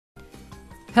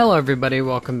Hello everybody,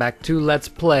 welcome back to Let's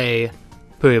Play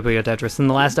Puyo Puyo Tetris. In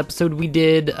the last episode we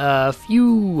did a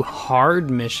few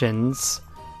hard missions.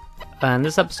 In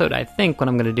this episode I think what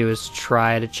I'm going to do is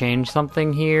try to change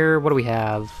something here. What do we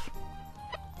have?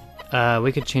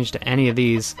 We could change to any of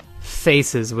these.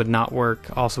 Faces would not work.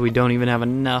 Also, we don't even have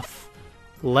enough.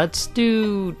 Let's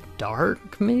do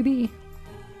dark, maybe?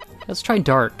 Let's try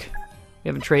dark. We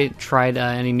haven't tried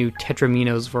any new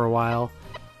Tetraminos for a while.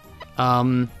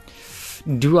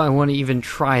 Do I want to even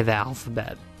try the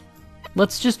alphabet?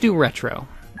 Let's just do retro.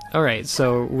 Alright,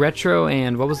 so retro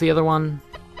and what was the other one?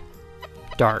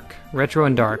 Dark. Retro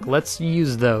and dark. Let's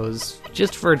use those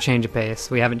just for a change of pace.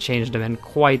 We haven't changed them in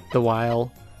quite the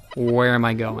while. Where am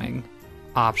I going?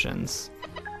 Options.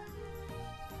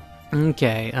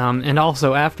 Okay, and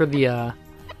also after the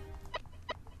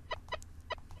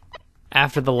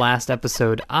last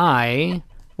episode, my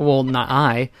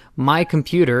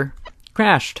computer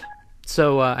crashed.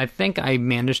 So I think I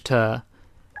managed to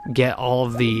get all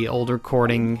of the old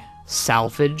recording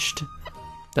salvaged.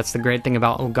 That's the great thing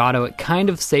about Elgato. It kind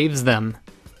of saves them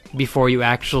before you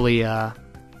actually, well,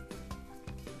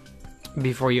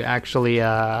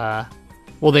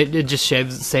 it just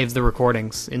saves the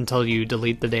recordings until you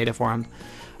delete the data for them.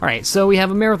 Alright, so we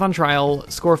have a marathon trial,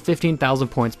 score 15,000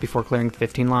 points before clearing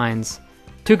 15 lines.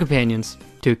 2 companions,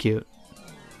 too cute.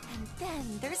 And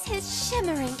then there's his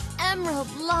shimmering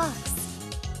emerald locks.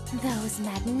 Those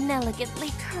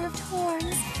magnificently curved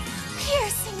horns,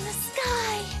 piercing the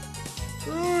sky.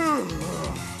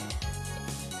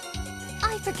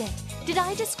 I forget, did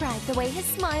I describe the way his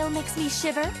smile makes me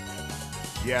shiver?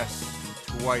 Yes,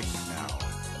 twice now.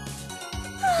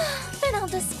 Then I'll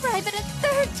describe it a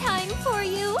third time for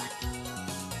you.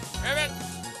 Ribbit!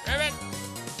 Ribbit!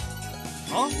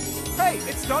 Huh? Hey,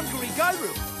 it's Don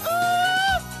Garigaru!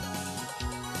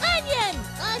 Onion!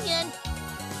 Onion!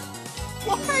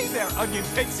 Well, hey there, Onion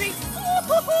Pixie!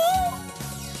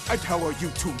 And how are you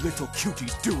two little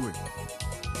cuties doing?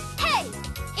 Hey!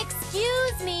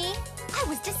 Excuse me! I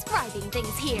was describing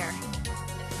things here.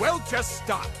 Well, just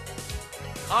stop.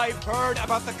 I've heard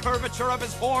about the curvature of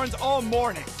his horns all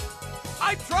morning.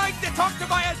 I'm trying to talk to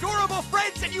my adorable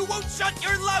friends and you won't shut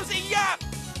your lousy yap!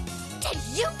 Did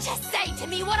you just say to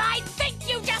me what I think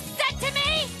you just said to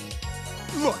me?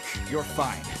 Look, you're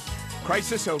fine.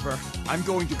 Crisis over. I'm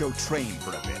going to go train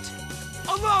for a bit.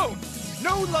 Alone!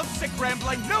 No lovesick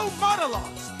rambling, no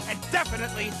monologues! And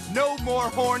definitely no more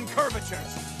horn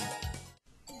curvatures!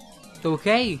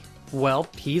 Okay, well,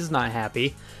 he's not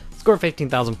happy. Score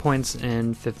 15,000 points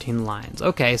in 15 lines.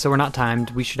 Okay, so we're not timed.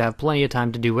 We should have plenty of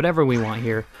time to do whatever we want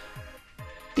here.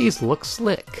 These look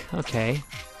slick. Okay.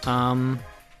 Wow,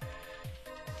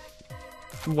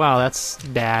 that's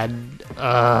bad.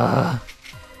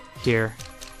 Here.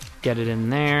 Get it in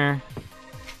there.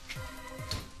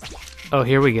 Oh,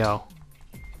 here we go.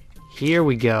 Here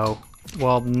we go.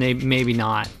 Well, maybe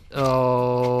not.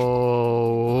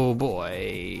 Oh,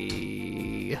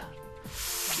 boy.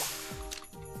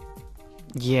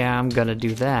 Yeah, I'm gonna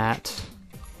do that.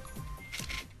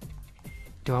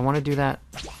 Do I want to do that?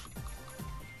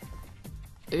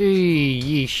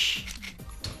 Yeesh.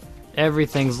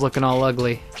 Everything's looking all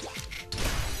ugly.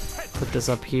 Put this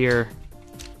up here.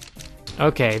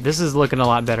 Okay, this is looking a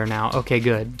lot better now. Okay,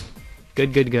 good.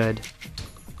 Good.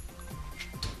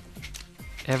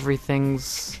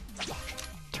 Everything's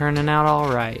turning out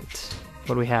alright.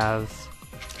 What do we have?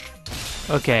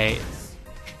 Okay.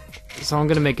 So I'm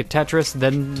gonna make a Tetris,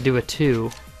 then do a 2.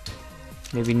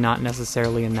 Maybe not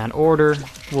necessarily in that order.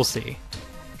 We'll see.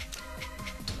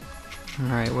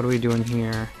 Alright, what are we doing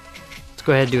here? Let's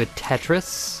go ahead and do a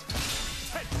Tetris.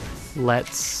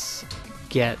 Let's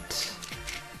get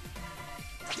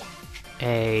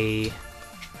a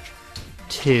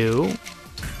 2.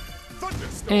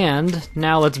 And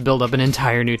now let's build up an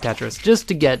entire new Tetris, just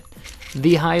to get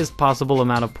the highest possible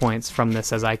amount of points from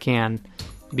this as I can,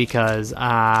 because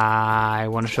I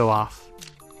want to show off.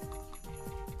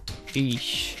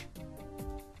 Eesh.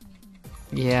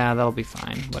 Yeah, that'll be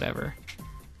fine, whatever.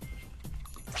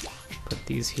 Put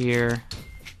these here.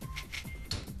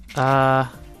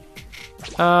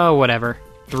 Whatever.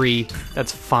 3,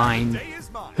 that's fine.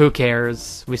 Who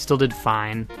cares? We still did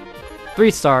fine.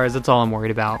 3 stars, that's all I'm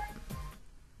worried about.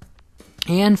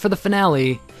 And for the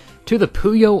finale, to the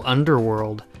Puyo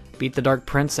Underworld. Beat the Dark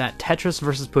Prince at Tetris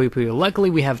versus Puyo Puyo. Luckily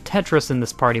we have Tetris in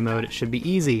this party mode, it should be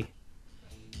easy.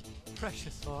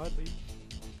 Precious Harley,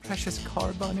 precious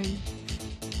Carbunny,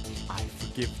 I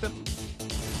forgive them.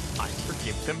 I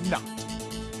forgive them not.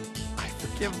 I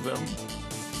forgive them.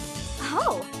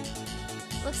 Oh!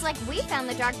 Looks like we found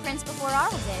the Dark Prince before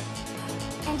Arl did.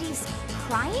 And he's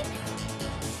crying?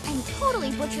 And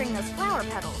totally butchering those flower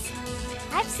petals.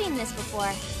 I've seen this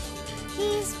before.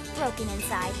 He's broken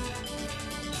inside.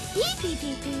 Beep, beep,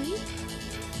 beep, beep.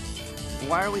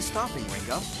 Why are we stopping,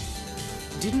 Ringo?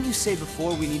 Didn't you say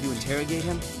before we need to interrogate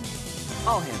him?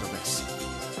 I'll handle this.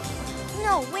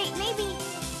 No, wait, maybe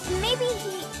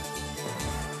he...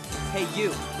 Hey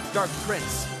you, Dark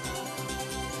Prince.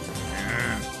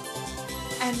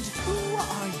 And who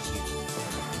are you?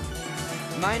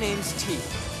 My name's T.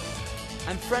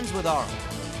 I'm friends with Arl.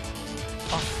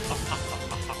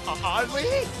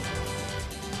 Arlie?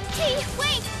 T,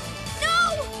 wait!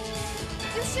 No!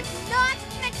 You should not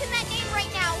mention that name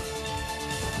right now!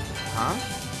 Huh?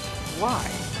 Why?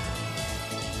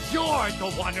 You're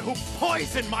the one who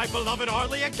poisoned my beloved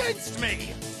Arlie against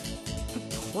me!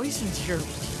 Poisoned your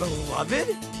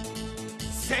beloved?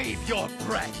 Save your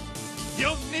breath!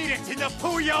 You'll need it in the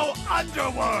Puyo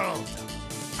underworld!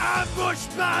 Ambush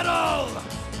battle!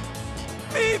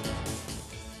 Beep!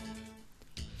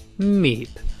 Meep.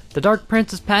 The Dark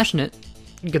Prince is passionate.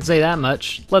 You could say that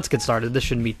much. Let's get started. This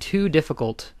shouldn't be too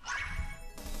difficult.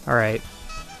 Alright.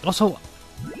 Also,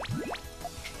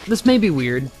 this may be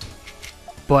weird,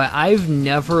 but I've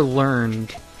never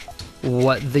learned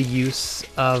what the use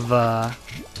of that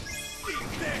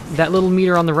little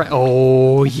meter on the right...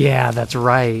 Oh, yeah, that's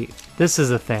right. This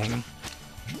is a thing.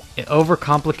 It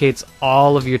overcomplicates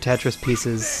all of your Tetris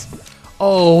pieces.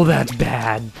 Oh, that's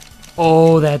bad.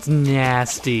 Oh, that's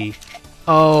nasty.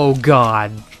 Oh,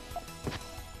 God.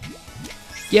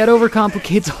 Yeah, it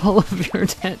overcomplicates all of your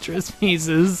Tetris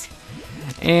pieces.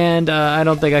 And I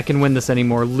don't think I can win this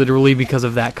anymore, literally because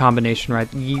of that combination, right?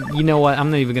 You know what? I'm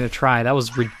not even going to try. That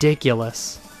was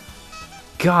ridiculous.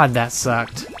 God, that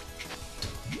sucked.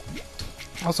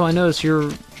 Also, I noticed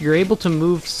you're able to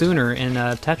move sooner in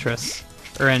Tetris,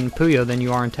 or in Puyo, than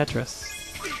you are in Tetris.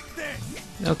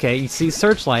 Okay, you see,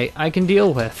 Searchlight, I can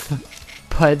deal with.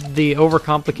 But the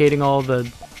overcomplicating all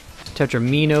the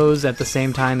Tetraminos at the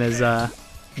same time as,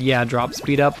 yeah, drop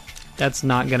speed up, that's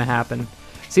not gonna happen.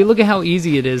 See, look at how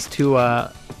easy it is to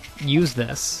use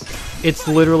this. It's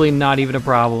literally not even a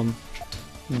problem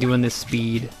doing this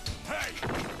speed.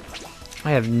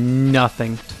 I have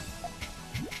nothing.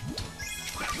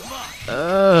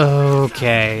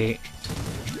 Okay.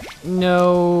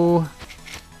 No.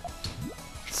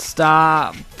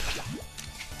 Stop.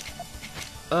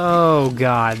 Oh,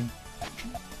 God.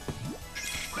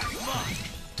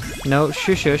 No,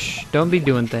 shush, shush. Don't be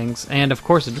doing things. And of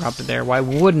course it dropped it there. Why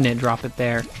wouldn't it drop it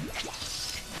there?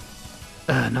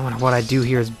 No matter what I do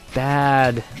here is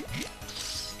bad.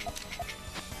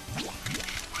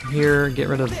 Here, get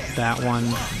rid of that one,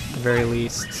 at the very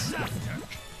least.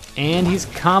 And he's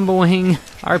comboing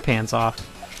our pants off.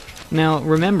 Now,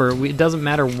 remember, it doesn't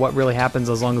matter what really happens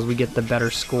as long as we get the better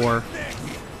score.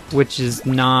 Which is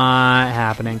not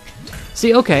happening.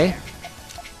 See, okay.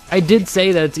 I did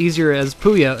say that it's easier as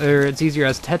Puyo, or it's easier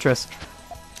as Tetris.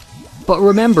 But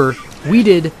remember, we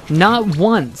did not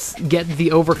once get the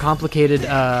overcomplicated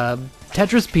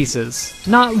Tetris pieces.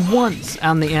 Not once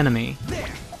on the enemy.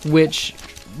 Which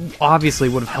obviously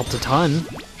would have helped a ton.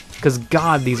 Because,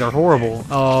 God, these are horrible.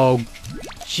 Oh,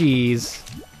 jeez.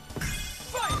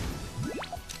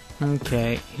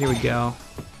 Okay, here we go.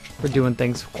 We're doing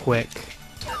things quick.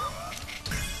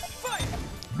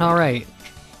 Alright.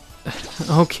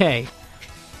 Okay.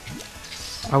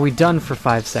 Are we done for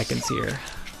 5 seconds here?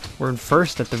 We're in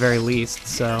first at the very least,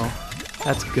 so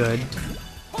that's good.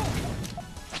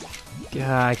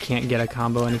 I can't get a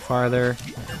combo any farther.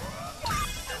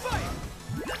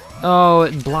 Oh,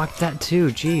 it blocked that too,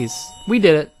 jeez. We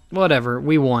did it. Whatever,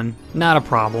 we won. Not a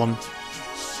problem.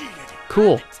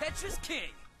 Cool.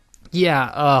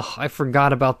 Yeah, I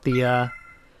forgot about the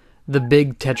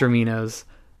big Tetraminos.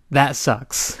 That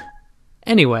sucks.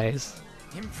 Anyways.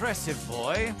 Impressive,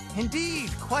 boy. Indeed,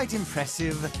 quite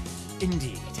impressive.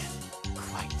 Indeed.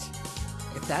 Quite.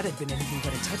 If that had been anything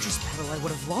but a Tetris pedal, I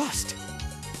would have lost.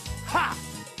 Ha!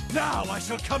 Now I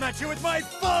shall come at you with my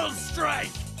full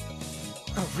strength!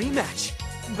 A rematch?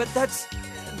 But that's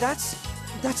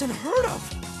unheard of.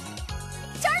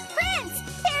 Dark Prince!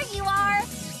 There you are!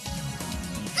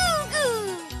 Goo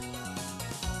goo!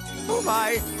 Oh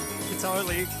my! It's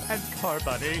Arlie and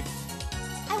Carbunny.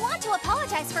 I want to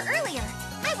apologize for earlier.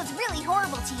 I was really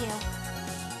horrible to you.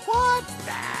 What's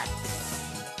that?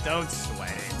 Don't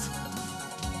sweat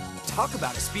it. Talk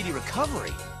about a speedy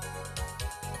recovery.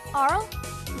 Arl,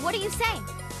 what are you saying?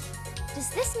 Does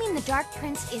this mean the Dark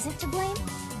Prince isn't to blame?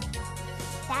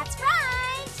 That's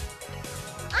right!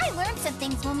 I learned some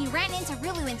things when we ran into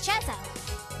Rulu and Chezo.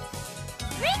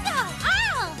 Ringo!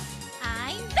 Arl!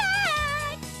 I'm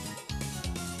back!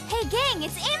 Hey gang,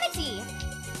 it's Amity!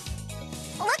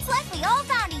 Looks like we they all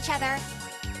found each other.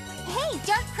 Hey,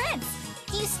 Dark Prince,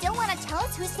 do you still want to tell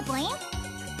us who's to blame?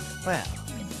 Well,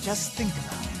 just think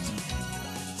about it.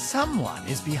 Someone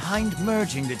is behind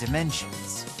merging the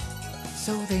dimensions.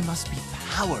 So they must be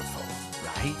powerful,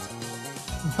 right?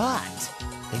 But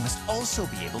they must also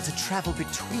be able to travel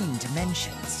between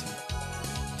dimensions.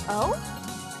 Oh?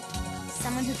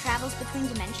 Someone who travels between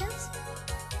dimensions?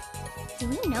 Do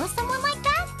we know someone like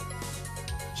that?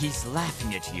 He's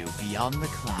laughing at you beyond the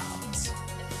clouds.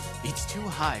 It's too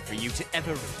high for you to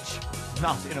ever reach.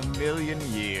 Not in a million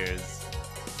years.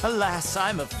 Alas,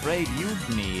 I'm afraid you'd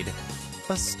need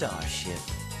a starship.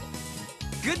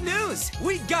 Good news!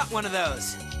 We got one of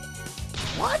those!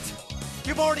 What?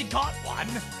 You've already got one?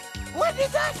 When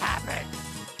did that happen?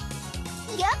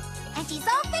 Yep, and she's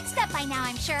all fixed up by now,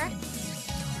 I'm sure.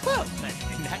 Well, then,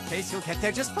 in that case, you'll get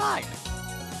there just fine.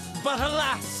 But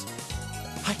alas,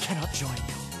 I cannot join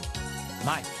you.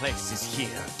 My place is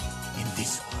here, in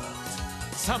this world.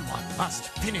 Someone must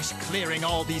finish clearing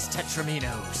all these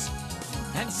Tetraminos.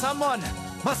 And someone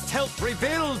must help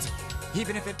rebuild,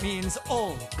 even if it means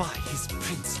all by his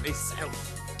princely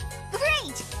self.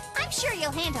 Great! I'm sure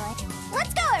you'll handle it.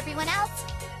 Let's go, everyone else!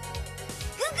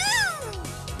 Goo-goo!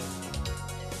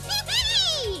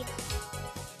 Pee-pee!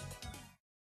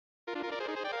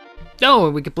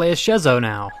 Oh, we could play as Shezo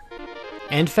now.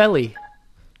 And Feli.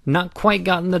 Not quite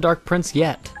gotten the Dark Prince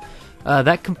yet.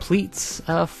 That completes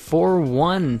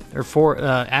 4-1, or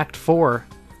Act 4,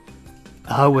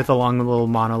 with a long little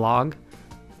monologue.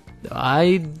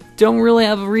 I don't really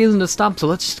have a reason to stop, so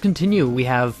let's just continue. We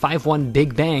have 5-1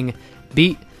 Big Bang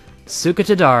beat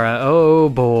Sukatadara. Oh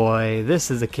boy,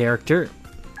 this is a character.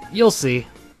 You'll see.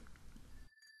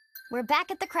 We're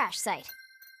back at the crash site.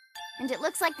 And it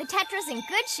looks like the Tetra's in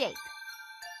good shape.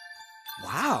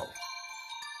 Wow.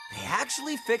 They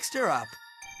actually fixed her up.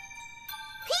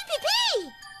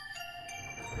 Pee-pee-pee!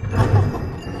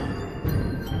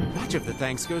 Much of the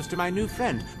thanks goes to my new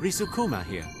friend, Risukuma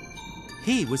here.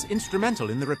 He was instrumental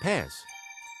in the repairs.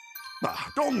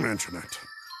 Ah, don't mention it.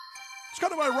 It's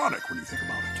kind of ironic when you think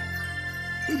about it.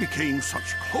 We became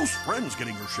such close friends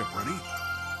getting your ship ready.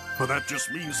 But that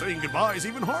just means saying goodbye is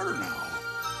even harder now.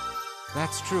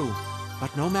 That's true,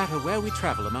 but no matter where we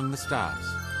travel among the stars,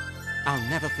 I'll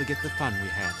never forget the fun we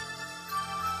had.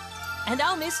 And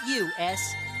I'll miss you, S.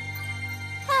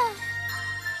 I'll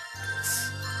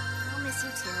miss you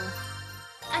too.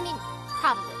 I mean,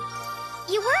 probably.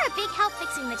 You were a big help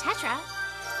fixing the Tetra.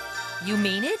 You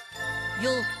mean it?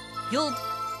 You'll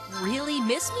really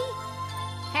miss me?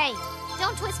 Hey,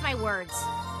 don't twist my words.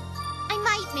 I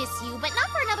might miss you, but not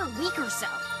for another week or so.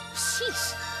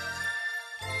 Sheesh.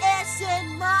 S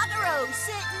and Magaro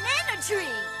sitting in a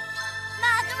tree.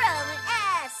 Magaro and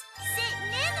S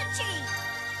sitting in a tree.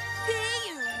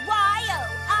 P-U-Y-O-I-N-G.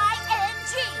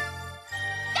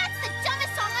 That's the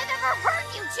dumbest song I've ever heard,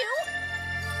 you two!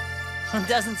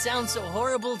 Doesn't sound so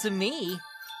horrible to me.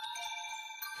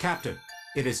 Captain,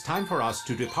 it is time for us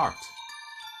to depart.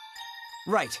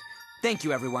 Right. Thank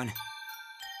you, everyone.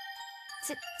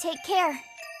 Take care,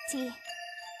 T.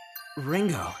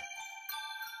 Ringo.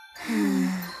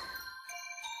 Aren't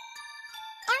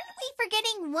we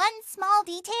forgetting one small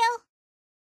detail?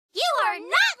 You are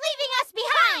not leaving us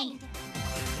behind!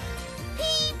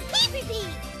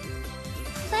 Pee-pee-pee-pee!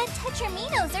 But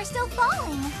Tetraminos are still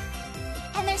falling.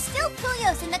 And there's still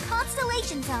Puyos in the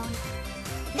Constellation Zone.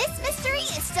 This mystery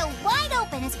is still wide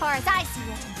open as far as I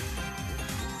see it.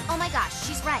 Oh my gosh,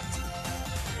 she's right.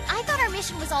 I thought our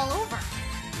mission was all over.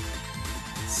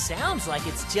 Sounds like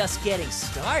it's just getting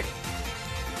started.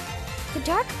 The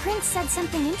Dark Prince said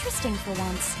something interesting for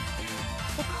once.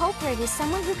 The culprit is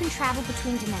someone who can travel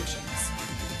between dimensions.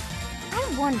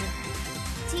 I wonder.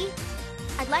 T,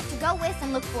 I'd like to go with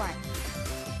and look for him.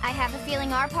 I have a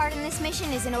feeling our part in this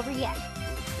mission isn't over yet.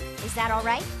 Is that all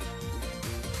right?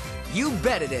 You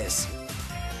bet it is.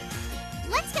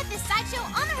 Let's get this sideshow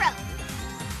on the road.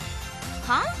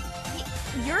 Huh?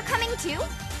 You're coming too?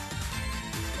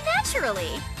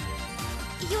 Naturally.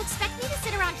 You expect me to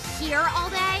sit around here all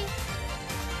day?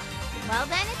 Well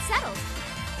then, it's settled.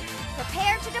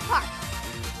 Prepare to depart.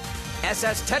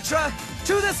 SS Tetra,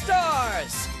 to the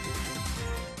stars!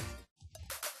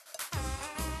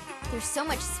 There's so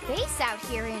much space out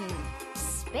here in...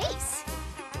 space.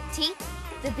 T,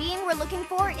 the being we're looking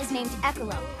for is named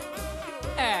Ecolo.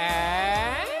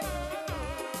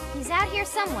 He's out here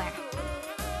somewhere.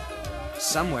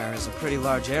 Somewhere is a pretty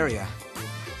large area.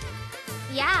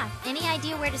 Yeah, any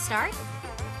idea where to start?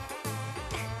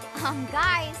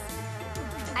 Guys,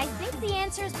 I think the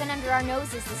answer's been under our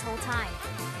noses this whole time.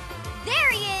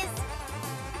 There he is!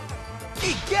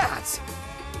 Egats!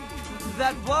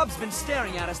 That blob's been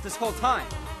staring at us this whole time.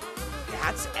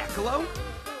 That's Ecolo?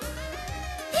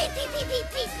 Beep, beep, beep, beep,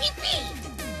 beep, beep,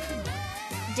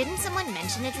 beep. Didn't someone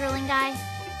mention a drooling guy?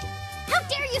 How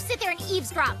dare you sit there and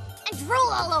eavesdrop and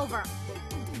drool all over?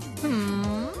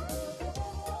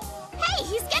 Hey,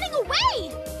 he's getting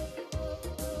away!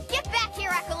 Get back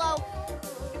here, Ecolo!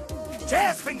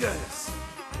 Jazz fingers!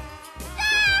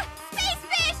 Ah! Space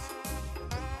fish!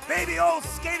 Baby old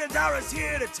Skatadara's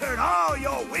here to turn all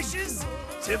your wishes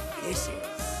to fishes.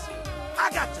 I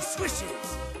got the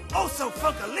swishes, oh so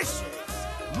funkalicious,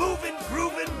 moving,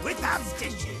 grooving without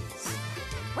stitches.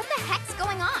 What the heck's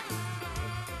going on?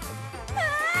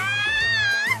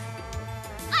 Ah!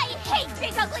 I hate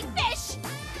big ugly fish!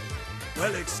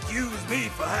 Well, excuse me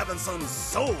for having some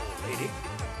soul, lady.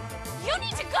 You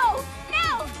need to go!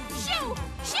 Now! Shoo!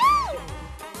 Shoo!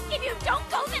 If you don't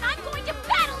go, then I'm going to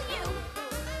battle you!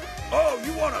 Oh,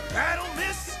 you want to battle,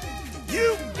 miss?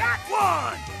 You got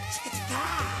one!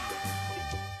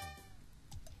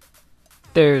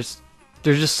 There's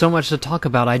just so much to talk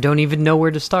about, I don't even know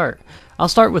where to start. I'll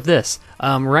start with this.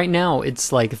 Right now,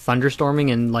 it's like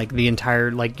thunderstorming and like the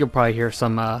entire, like you'll probably hear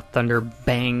some thunder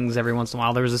bangs every once in a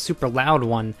while. There was a super loud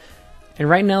one. And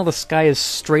right now the sky is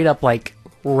straight up like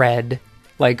red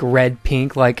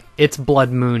pink, like it's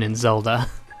Blood Moon in Zelda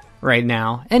right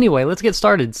now. Anyway, let's get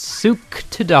started.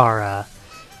 Suktadara.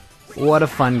 What a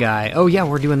fun guy. Oh yeah,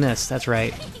 we're doing this, that's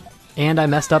right. And I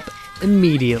messed up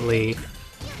immediately.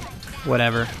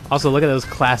 Whatever. Also, look at those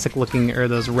classic looking, or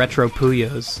those retro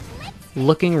Puyos.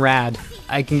 Looking rad.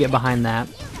 I can get behind that.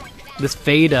 This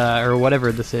fade, or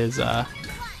whatever this is, I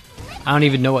don't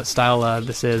even know what style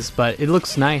this is, but it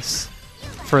looks nice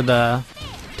for the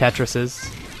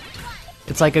Tetrises.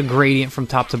 It's like a gradient from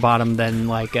top to bottom than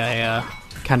like a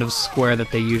kind of square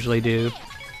that they usually do.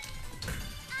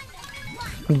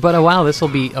 But oh wow, this will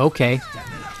be okay.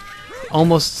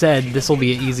 Almost said this will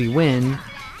be an easy win.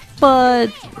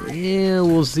 But, yeah,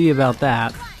 we'll see about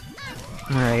that.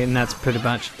 Alright, and that's pretty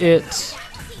much it.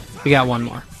 We got one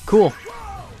more. Cool.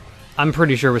 I'm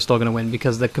pretty sure we're still going to win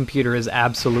because the computer is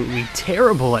absolutely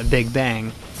terrible at Big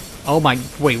Bang. Oh my,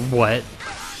 wait, what?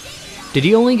 Did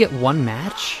he only get one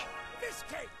match?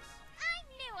 I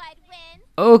knew I'd win!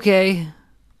 Okay.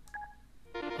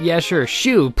 Yeah, sure.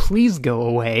 Shoo, please go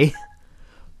away.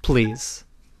 Please.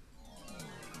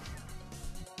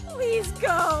 Please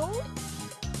go.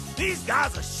 These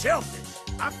guys are shellfish.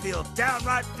 I feel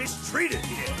downright fish-treated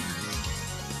here.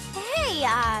 Hey,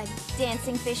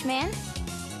 dancing fish man.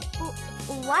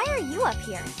 Why are you up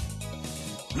here?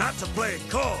 Not to play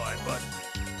coy, but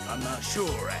I'm not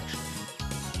sure, actually.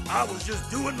 I was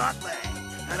just doing my thing,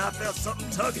 and I felt something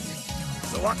tugging me,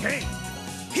 so I came.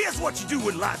 Here's what you do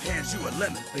when life hands you a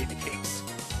lemon, baby cakes.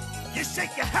 You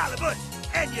shake your halibut,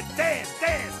 and you dance,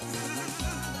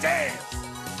 dance, dance.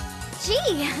 Gee,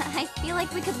 I feel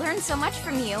like we could learn so much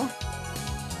from you.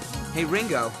 Hey,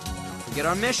 Ringo, don't forget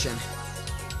our mission.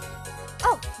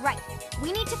 Oh, right.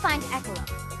 We need to find Ecolo.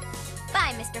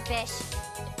 Bye, Mr. Fish.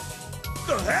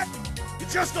 The heck? You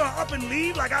just gonna up and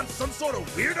leave like I'm some sort of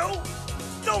weirdo?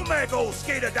 Don't make old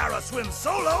Skatadara swim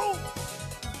solo!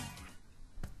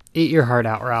 Eat your heart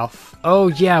out, Ralph. Oh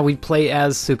yeah, we play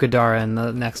as Sukadara in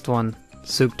the next one.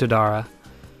 Suktadara.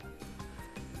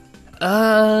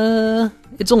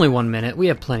 It's only 1 minute. We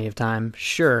have plenty of time.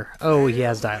 Sure. Oh, he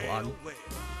has dialogue.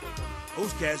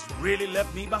 Those cats really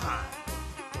left me behind.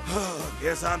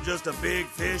 Guess I'm just a big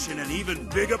fish in an even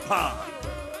bigger pond.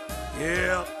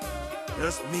 Yeah,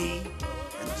 just me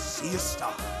and a sea of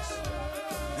stars.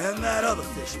 And that other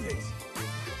fish face.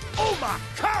 Oh my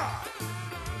God!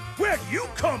 Where'd you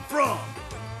come from?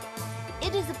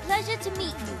 It is a pleasure to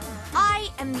meet you. I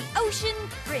am the Ocean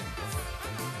Prince.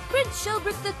 Prince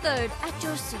Shelbrick III at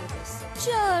your service.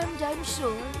 Charmed, I'm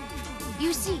sure.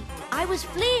 You see, I was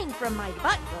fleeing from my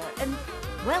butler and,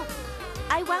 well,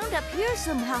 I wound up here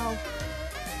somehow.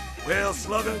 Well,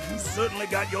 Slugger, you certainly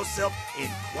got yourself in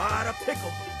quite a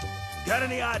pickle. Got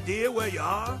any idea where you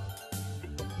are?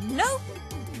 Nope.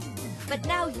 But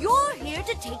now you're here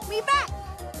to take me back.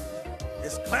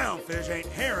 This clownfish ain't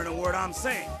hearing a word I'm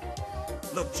saying.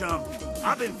 Look, chum,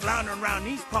 I've been floundering around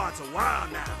these parts a while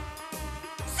now.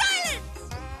 Silence!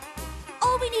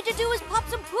 All we need to do is pop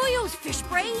some Puyos, fish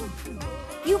brain.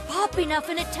 You pop enough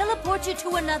and it teleports you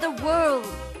to another world.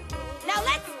 Now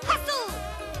let's hustle!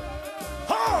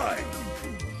 Hoy!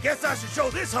 Guess I should show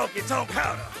this honky-tonk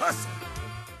how to hustle.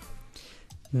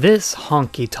 This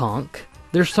honky-tonk.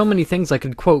 There's so many things I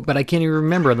could quote, but I can't even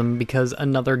remember them because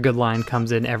another good line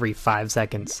comes in every 5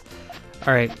 seconds.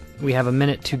 Alright, we have a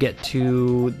minute to get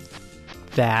to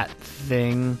that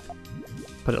thing.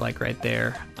 Put it like right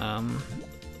there.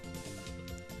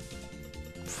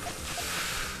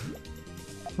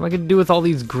 What am I gonna do with all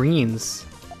these greens?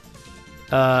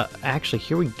 Actually,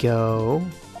 here we go.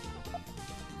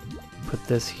 Put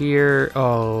this here.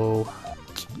 Oh.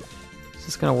 Is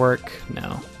this gonna work?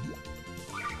 No.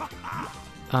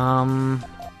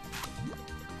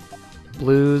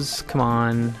 Blues, come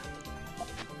on.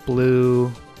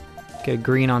 Blue. Get a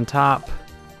green on top.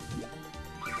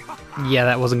 Yeah,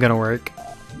 that wasn't gonna work.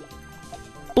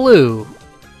 Blue.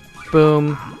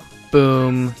 Boom.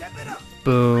 Boom.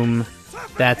 Boom.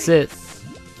 That's it.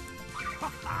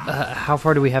 How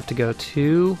far do we have to go?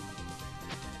 2?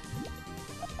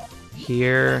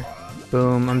 Here.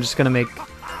 Boom. I'm just gonna make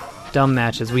dumb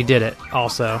matches. We did it,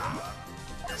 also.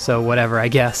 So whatever, I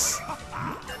guess.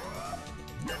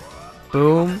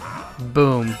 Boom.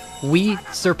 Boom. We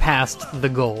surpassed the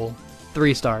goal.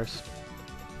 3 stars.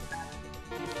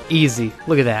 Easy.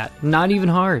 Look at that. Not even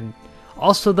hard.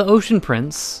 Also, the Ocean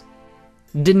Prince.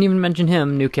 Didn't even mention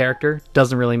him. New character.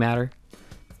 Doesn't really matter.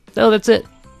 Oh, that's it.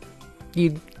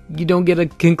 You don't get a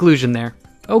conclusion there.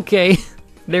 Okay.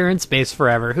 They're in space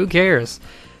forever. Who cares?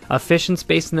 A fish in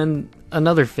space and then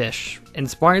another fish.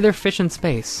 And why are there fish in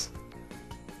space?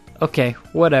 Okay,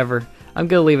 whatever. I'm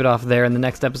gonna leave it off there. In the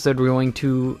next episode, we're going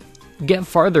to get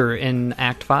farther in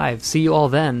Act 5. See you all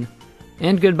then.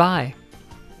 And goodbye.